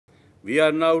We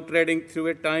are now treading through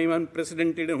a time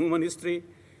unprecedented in human history.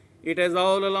 It has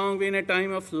all along been a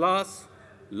time of loss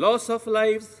of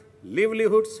lives,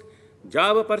 livelihoods,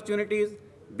 job opportunities,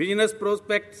 business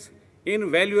prospects,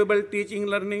 invaluable teaching,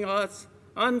 learning arts,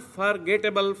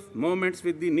 unforgettable moments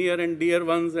with the near and dear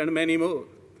ones, and many more.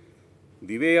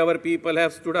 The way our people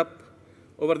have stood up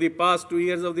over the past 2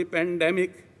 years of the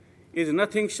pandemic is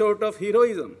nothing short of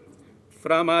heroism.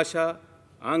 From ASHA,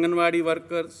 Anganwadi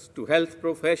workers to health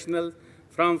professionals,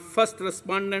 from first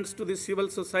respondents to the civil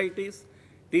societies,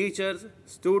 teachers,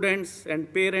 students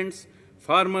and parents,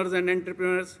 farmers and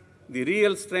entrepreneurs, the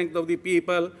real strength of the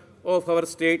people of our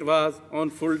state was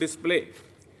on full display.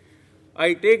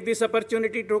 I take this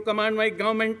opportunity to commend my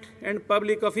government and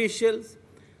public officials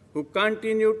who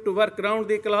continued to work round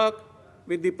the clock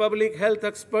with the public health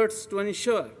experts to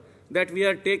ensure that we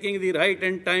are taking the right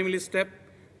and timely step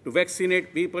to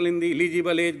vaccinate people in the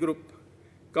eligible age group,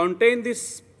 contain the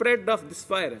spread of this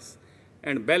virus,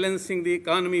 and balancing the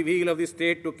economy wheel of the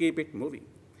state to keep it moving.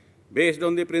 Based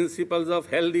on the principles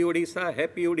of healthy Odisha,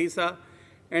 happy Odisha,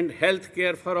 and health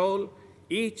care for all,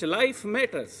 each life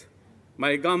matters.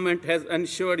 My government has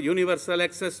ensured universal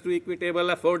access to equitable,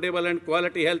 affordable, and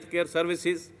quality health care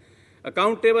services,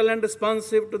 accountable and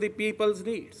responsive to the people's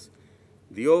needs.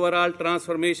 The overall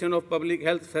transformation of public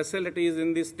health facilities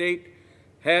in the state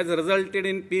has resulted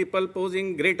in people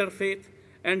posing greater faith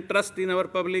and trust in our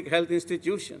public health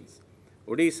institutions.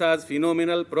 Odisha's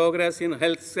phenomenal progress in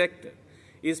health sector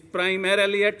is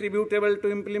primarily attributable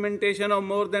to implementation of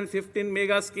more than 15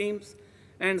 mega schemes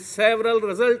and several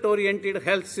result-oriented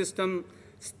health system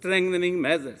strengthening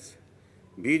measures.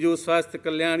 Biju Swasthya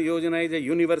Kalyan Yojana is a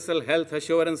universal health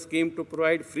assurance scheme to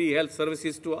provide free health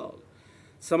services to all.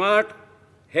 Smart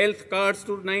health cards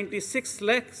to 96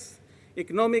 lakhs.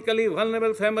 Economically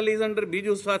vulnerable families under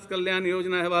Biju Swasthya Kalyan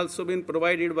Yojana have also been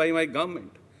provided by my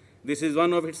government. This is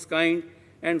one of its kind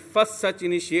and first such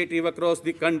initiative across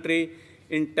the country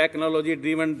in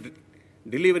technology-driven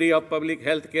delivery of public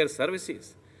health care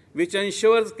services, which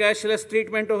ensures cashless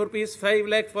treatment of Rs 5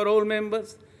 lakh for all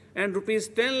members and Rs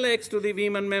 10 lakhs to the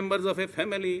women members of a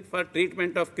family for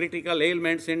treatment of critical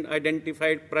ailments in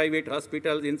identified private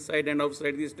hospitals inside and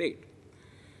outside the state.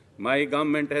 My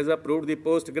government has approved the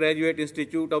Postgraduate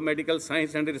Institute of Medical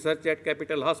Science and Research at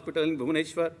Capital Hospital in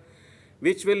Bhubaneswar,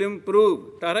 which will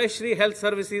improve tertiary health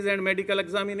services and medical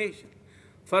examination.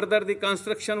 Further, the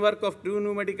construction work of 2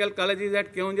 new medical colleges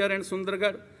at Keonjhar and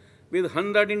Sundargarh with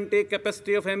 100 intake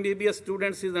capacity of MBBS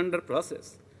students is under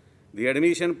process. The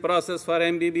admission process for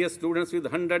MBBS students with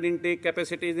 100 intake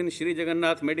capacities in Sri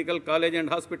Jagannath Medical College and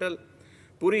Hospital,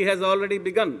 Puri has already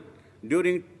begun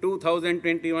during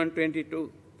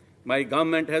 2021-22. My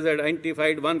government has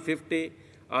identified 150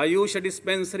 Ayush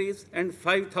dispensaries and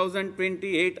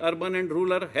 5,028 urban and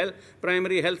rural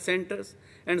primary health centers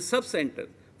and sub-centers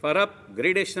for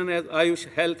upgradation as Ayush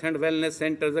health and wellness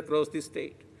centers across the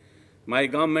state. My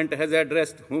government has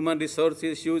addressed human resources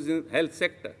issues in health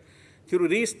sector through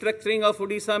restructuring of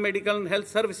Odisha medical and health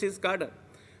services cadre,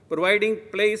 providing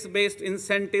place-based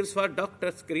incentives for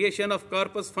doctors, creation of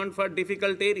corpus fund for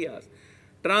difficult areas,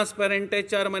 transparent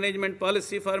HR management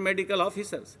policy for medical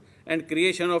officers, and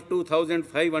creation of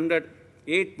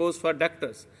 2,508 posts for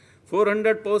doctors,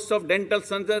 400 posts of dental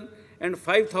surgeons, and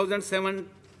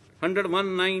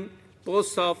 5,719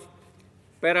 posts of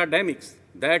paramedics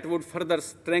that would further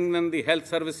strengthen the health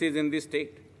services in the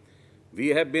state. We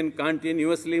have been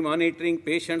continuously monitoring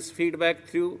patients' feedback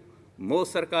through Mo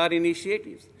Sarkar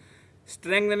initiatives,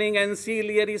 strengthening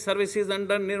ancillary services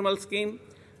under Nirmal scheme,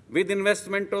 with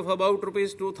investment of about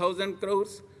Rs 2,000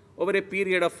 crores over a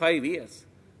period of 5 years,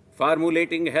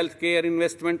 formulating healthcare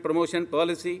investment promotion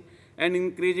policy and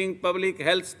increasing public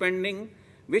health spending,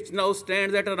 which now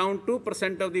stands at around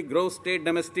 2% of the gross state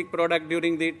domestic product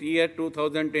during the year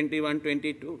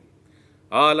 2021-22.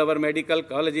 All our medical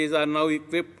colleges are now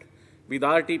equipped with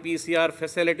RT-PCR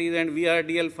facilities and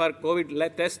VRDL for COVID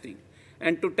lab testing.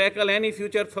 And to tackle any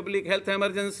future public health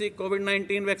emergency,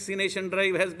 COVID-19 vaccination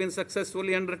drive has been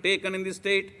successfully undertaken in the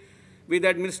state with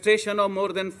administration of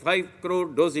more than 5 crore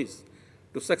doses.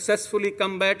 To successfully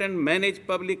combat and manage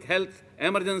public health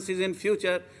emergencies in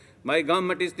future, my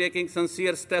government is taking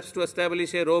sincere steps to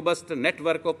establish a robust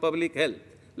network of public health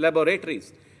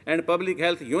laboratories and public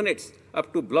health units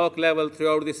up to block level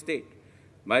throughout the state.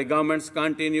 My government's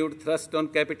continued thrust on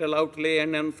capital outlay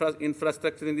and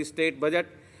infrastructure in the state budget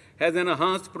has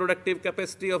enhanced productive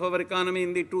capacity of our economy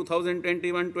in the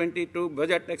 2021-22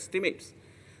 budget estimates.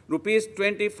 Rupees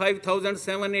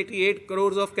 25,788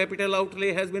 crores of capital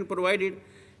outlay has been provided,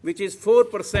 which is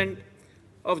 4%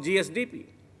 of GSDP.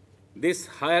 This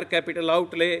higher capital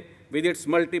outlay, with its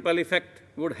multiple effect,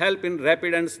 would help in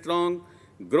rapid and strong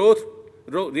growth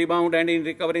rebound and in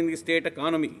recovering the state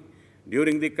economy.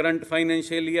 During the current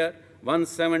financial year,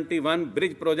 171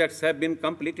 bridge projects have been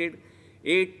completed,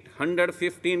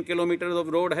 815 kilometers of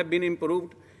road have been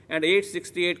improved, and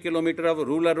 868 kilometers of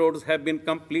rural roads have been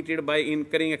completed by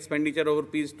incurring expenditure of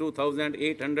Rs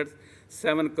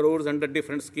 2,807 crores under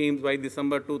different schemes by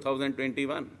December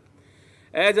 2021.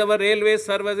 As our railways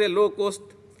serve as a low-cost,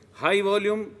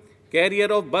 high-volume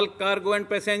carrier of bulk cargo and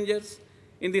passengers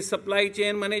in the supply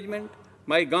chain management,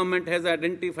 my government has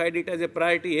identified it as a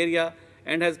priority area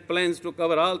and has plans to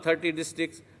cover all 30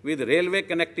 districts with railway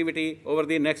connectivity over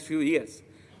the next few years.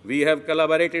 We have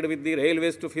collaborated with the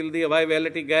railways to fill the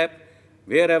availability gap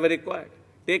wherever required,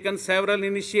 taken several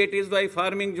initiatives by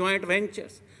forming joint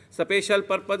ventures, special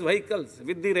purpose vehicles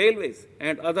with the railways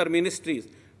and other ministries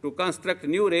to construct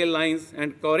new rail lines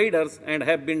and corridors, and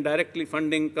have been directly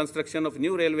funding construction of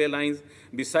new railway lines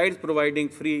besides providing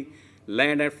free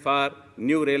land and for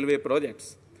new railway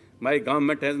projects. My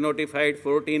government has notified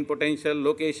 14 potential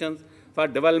locations for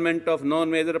development of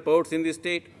non-major ports in the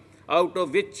state, out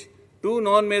of which 2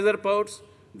 non-major ports,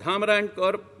 Dhamra and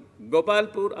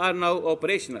Gopalpur, are now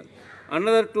operational.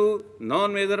 Another 2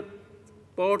 non-major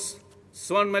ports,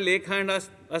 Swarnmalekha and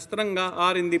Astranga,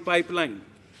 are in the pipeline.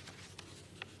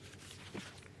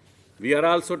 We are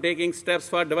also taking steps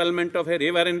for development of a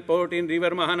riverine port in River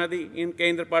Mahanadi in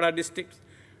Kendrapada district,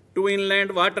 2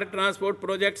 inland water transport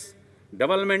projects,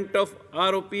 development of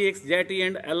ROPX jetty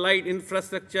and allied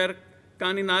infrastructure,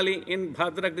 Kaninali in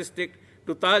Bhadrak district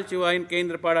to Talchua in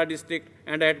Kendrapada district,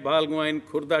 and at Balgua in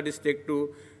Khurda district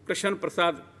to Krishan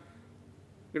Prasad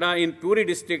in Puri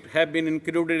district have been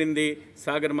included in the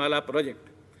Sagarmala project.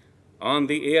 On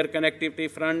the air connectivity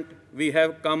front, we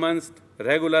have commenced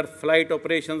regular flight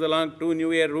operations along 2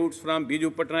 new air routes from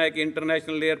Biju Patnaik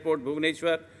International Airport,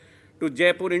 Bhubaneswar, to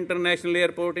Jaipur International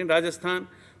Airport in Rajasthan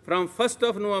from 1st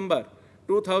of November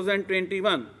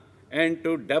 2021 and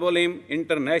to Dabolim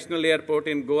International Airport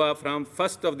in Goa from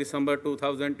 1st of December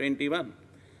 2021.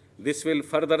 This will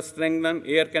further strengthen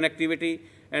air connectivity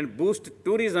and boost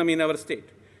tourism in our state.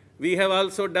 We have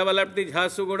also developed the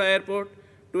Jharsuguda Airport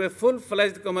to a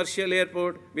full-fledged commercial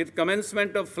airport with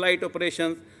commencement of flight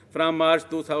operations from March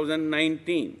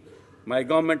 2019. My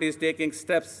government is taking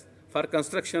steps for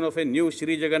construction of a new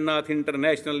Sri Jagannath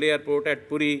International Airport at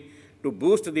Puri to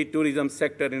boost the tourism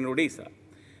sector in Odisha.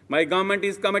 My government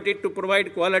is committed to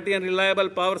provide quality and reliable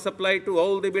power supply to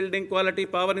all the building quality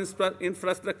power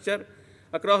infrastructure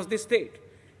across the state.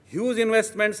 Huge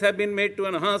investments have been made to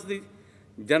enhance the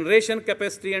generation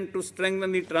capacity and to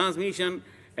strengthen the transmission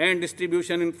and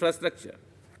distribution infrastructure.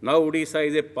 Now Odisha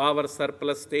is a power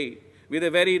surplus state with a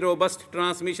very robust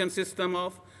transmission system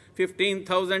of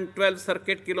 15,012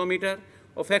 circuit kilometers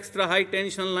of extra high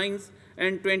tension lines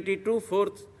and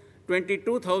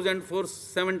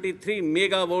 22,473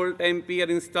 megavolt ampere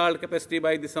installed capacity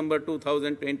by December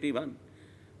 2021.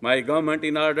 My government,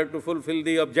 in order to fulfill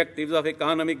the objectives of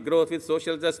economic growth with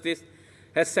social justice,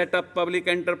 has set up public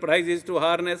enterprises to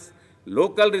harness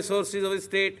local resources of the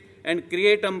state and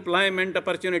create employment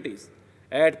opportunities.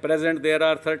 At present, there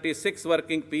are 36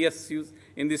 working PSUs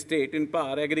in the state in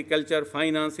power, agriculture,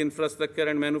 finance, infrastructure,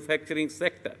 and manufacturing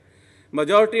sector.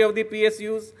 Majority of the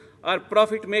PSUs are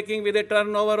profit-making with a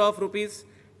turnover of Rs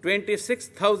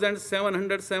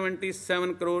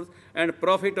 26,777 crores and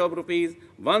profit of Rs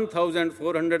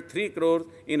 1,403 crores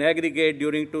in aggregate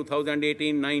during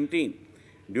 2018-19.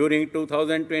 During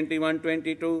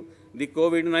 2021-22, the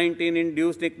COVID-19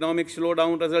 induced economic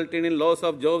slowdown resulted in loss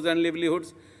of jobs and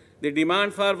livelihoods. The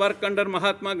demand for work under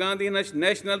Mahatma Gandhi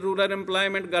National Rural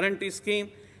Employment Guarantee Scheme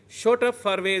shot up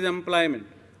for wage employment.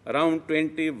 Around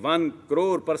 21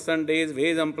 crore person-days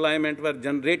wage employment were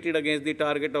generated against the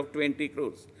target of 20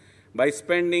 crores. By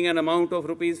spending an amount of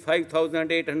Rs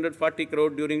 5,840 crore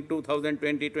during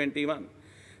 2020-21,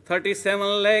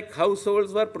 37 lakh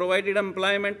households were provided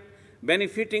employment,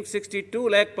 benefiting 62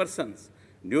 lakh persons.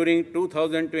 During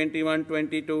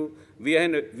 2021-22, we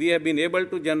have been able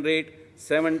to generate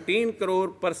 17 crore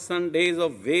person-days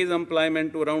of wage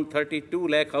employment to around 32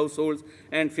 lakh households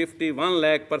and 51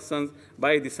 lakh persons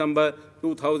by December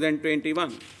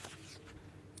 2021.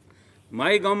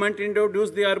 My government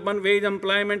introduced the Urban Wage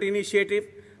Employment Initiative,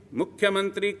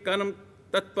 Mukhyamantri Karm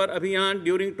Tatpar Abhiyan,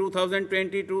 during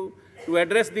 2022 to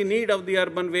address the need of the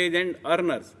urban wage and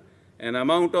earners. An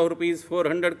amount of Rs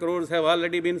 400 crores have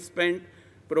already been spent,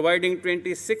 providing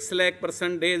 26 lakh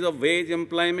person-days of wage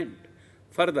employment.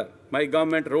 Further, my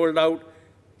government rolled out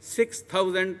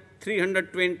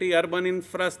 6,320 urban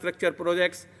infrastructure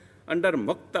projects under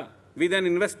Mukta with an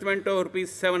investment of Rs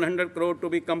 700 crore to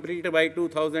be completed by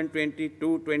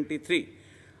 2022-23.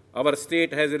 Our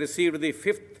state has received the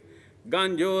 5th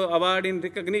Ganjo Award in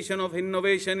recognition of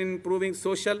innovation in improving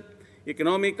social,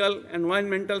 economical,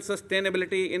 environmental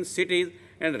sustainability in cities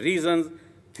and regions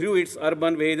through its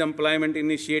urban wage employment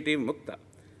initiative Mukta.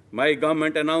 My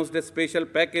government announced a special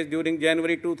package during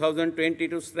January 2020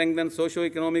 to strengthen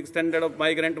socio-economic standard of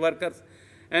migrant workers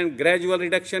and gradual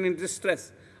reduction in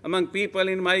distress among people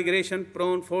in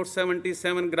migration-prone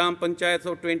 477 gram panchayats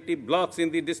of 20 blocks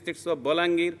in the districts of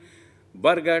Bolangir,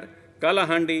 Bargad,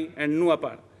 Kalahandi, and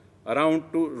Nuapad. Around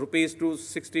rupees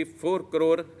 264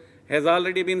 crore has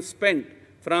already been spent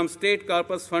from state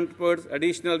corpus fund towards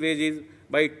additional wages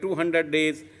by 200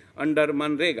 days under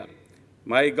Manrega.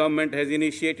 My government has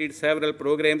initiated several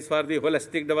programs for the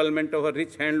holistic development of our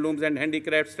rich handlooms and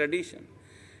handicrafts tradition.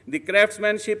 The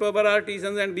craftsmanship of our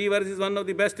artisans and weavers is one of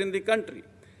the best in the country.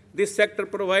 This sector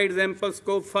provides ample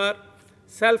scope for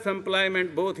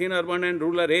self-employment both in urban and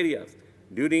rural areas.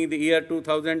 During the year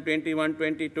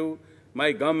 2021-22,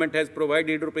 my government has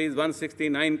provided rupees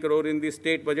 169 crore in the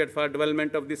state budget for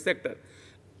development of this sector.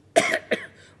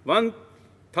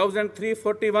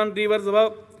 1,341 weavers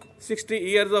above 60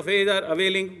 years of age are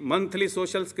availing monthly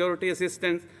social security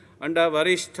assistance under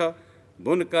Varishtha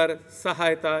Bunkar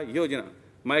Sahayata Yojana.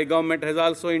 My government has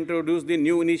also introduced the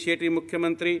new initiative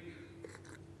Mukhyamantri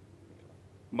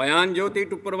Mayan Jyoti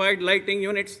to provide lighting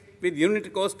units with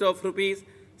unit cost of rupees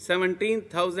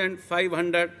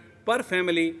 17,500 per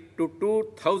family to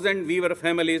 2,000 weaver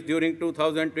families during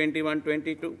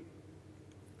 2021-22.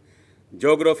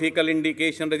 Geographical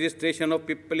indication registration of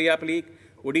Pipali applique,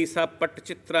 Odisha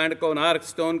Patchitra and Kanak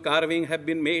stone carving have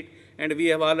been made, and we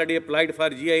have already applied for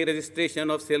GI registration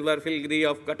of silver filigree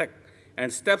of Kanak,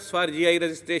 and steps for GI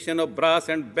registration of brass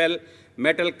and bell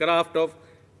metal craft of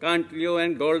Kantlio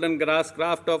and golden grass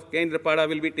craft of Kendrapada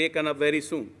will be taken up very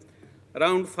soon.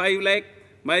 Around 5 lakh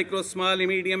micro, small and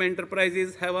medium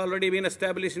enterprises have already been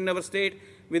established in our state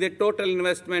with a total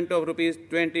investment of rupees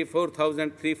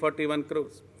 24,341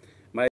 crores.